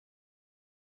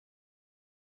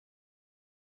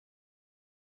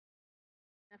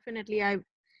definitely.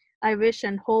 I wish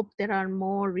and hope there are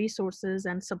more resources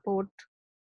and support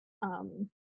um,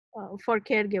 for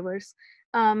caregivers.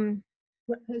 Um,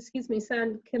 Excuse me,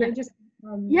 San, can yeah, I just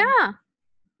yeah,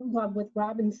 hold on what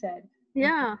Robin said?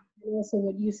 yeah, And also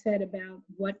what you said about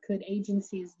what could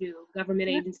agencies do, government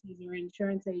yeah, agencies or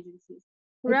insurance agencies.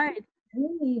 I think right.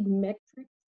 we need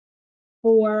metrics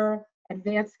for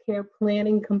advanced care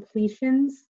planning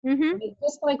completions. Mm-hmm. I mean,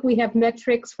 just like we have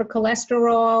metrics for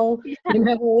cholesterol, Yeah,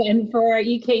 and for our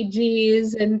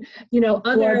EKGs and, Blood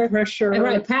other, pressure.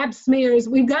 right, pap smears,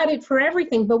 we've got it for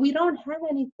everything, but we don't have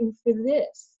anything for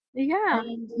this. yeah.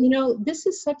 And, this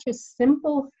is such a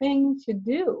simple thing to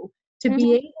do, to Mm-hmm.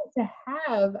 be able to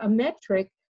have a metric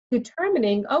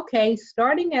determining, okay,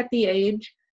 starting at the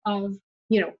age of,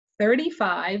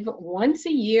 35, once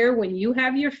a year when you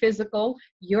have your physical,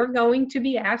 you're going to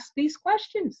be asked these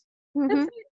questions. That's Mm-hmm.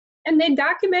 it. And they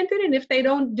document it, and if they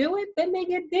don't do it, then they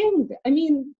get dinged. I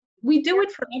mean, we do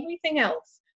it for everything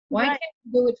else. Why Right. can't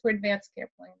we do it for advanced care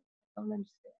planning? I don't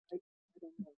understand. I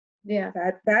don't know. Yeah.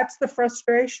 That's the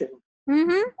frustration.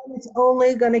 Mm-hmm. And it's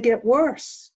only going to get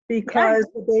worse Yeah. because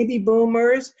the baby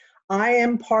boomers, I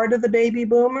am part of the baby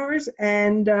boomers,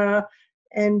 and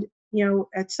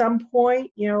at some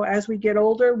point, as we get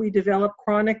older, we develop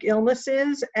chronic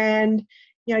illnesses, and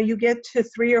you get to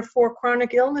 3 or 4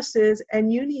 chronic illnesses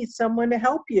and you need someone to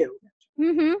help you.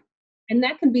 Mm-hmm. And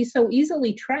that can be so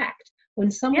easily tracked when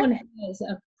Yeah. someone has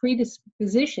a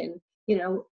predisposition,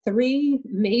 3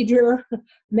 major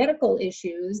medical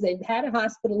issues, they've had a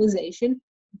hospitalization,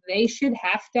 they should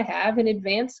have to have an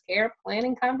advanced care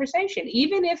planning conversation,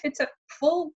 even if it's a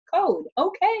full code.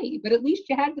 Okay, but at least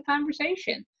you had the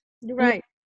conversation. Right.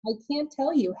 I can't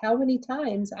tell you how many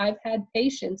times I've had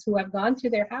patients who have gone to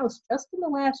their house just in the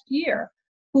last year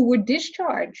who were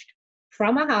discharged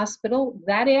from a hospital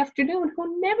that afternoon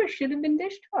who never should have been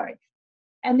discharged.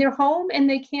 And they're home and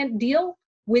they can't deal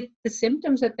with the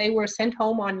symptoms that they were sent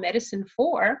home on medicine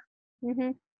for.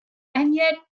 Mm-hmm. And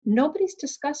yet nobody's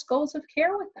discussed goals of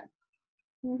care with them.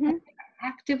 Mm-hmm. And they're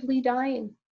actively dying.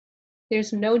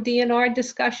 There's no DNR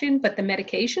discussion, but the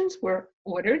medications were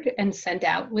ordered and sent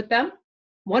out with them.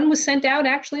 One was sent out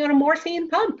actually on a morphine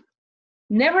pump.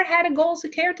 Never had a goals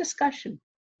of care discussion.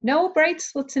 No bright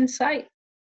spots in sight.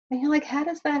 And you're like, how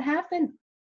does that happen?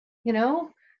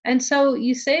 And so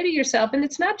you say to yourself, and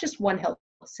it's not just one health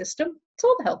system, it's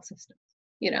all the health systems.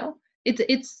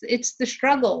 It's the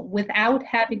struggle without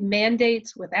having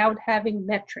mandates, without having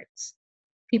metrics.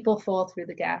 People fall through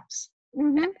the gaps.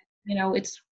 Mm-hmm.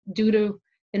 It's due to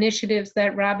initiatives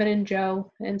that Robin and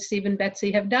Joe and Steve and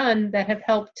Betsy have done that have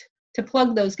helped to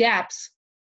plug those gaps,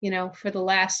 for the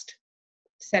last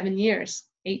 7 years,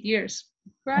 8 years.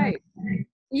 Right.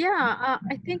 Yeah,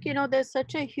 I think, there's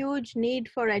such a huge need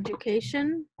for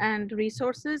education and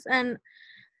resources. And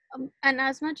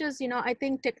as much as, I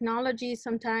think technology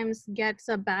sometimes gets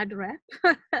a bad rep,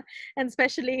 and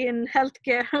especially in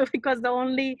healthcare, because the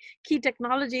only key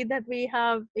technology that we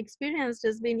have experienced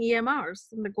has been EMRs.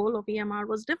 The goal of EMR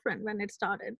was different when it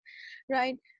started,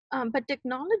 right? But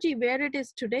technology, where it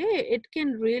is today, it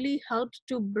can really help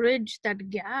to bridge that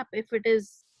gap if it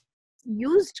is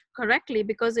used correctly,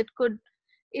 because it could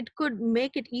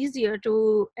make it easier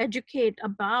to educate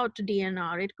about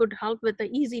DNR. It could help with the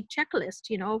easy checklist,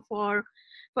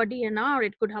 for DNR.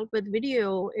 It could help with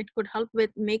video. It could help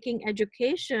with making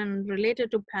education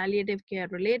related to palliative care,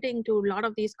 relating to a lot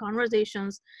of these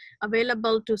conversations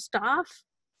available to staff,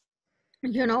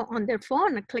 on their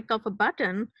phone, a click of a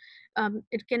button.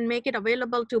 It can make it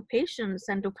available to patients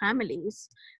and to families.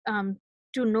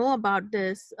 To know about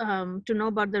this, to know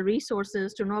about the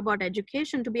resources, to know about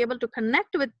education, to be able to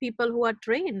connect with people who are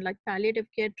trained, like palliative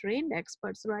care trained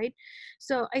experts, right?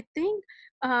 So I think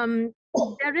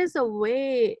there is a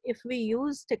way, if we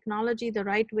use technology the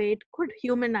right way, it could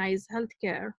humanize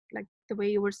healthcare, like the way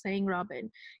you were saying,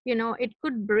 Robin. It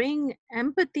could bring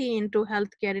empathy into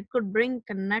healthcare. It could bring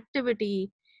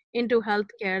connectivity into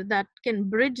healthcare that can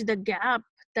bridge the gap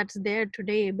that's there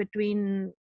today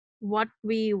between what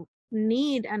we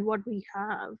need and what we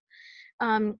have.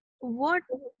 What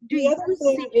do The you other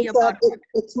thing see is that about it?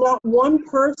 it's not one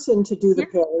person to do the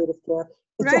Yeah, palliative care.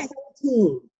 It's right. a whole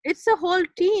team. It's a whole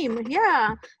team.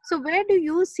 Yeah. So where do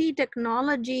you see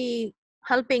technology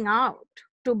helping out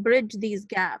to bridge these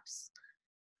gaps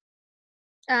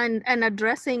and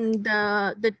addressing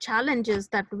the challenges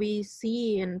that we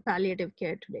see in palliative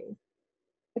care today?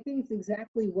 I think it's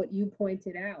exactly what you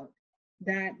pointed out,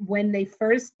 that when they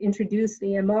first introduced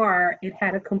EMR, it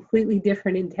had a completely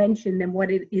different intention than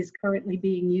what it is currently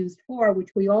being used for, which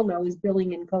we all know is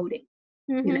billing and coding.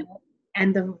 Mm-hmm.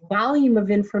 And the volume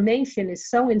of information is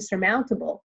so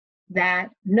insurmountable that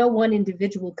no one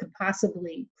individual could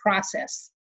possibly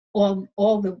process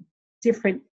all the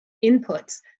different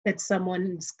inputs that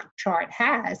someone's chart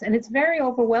has. And it's very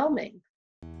overwhelming.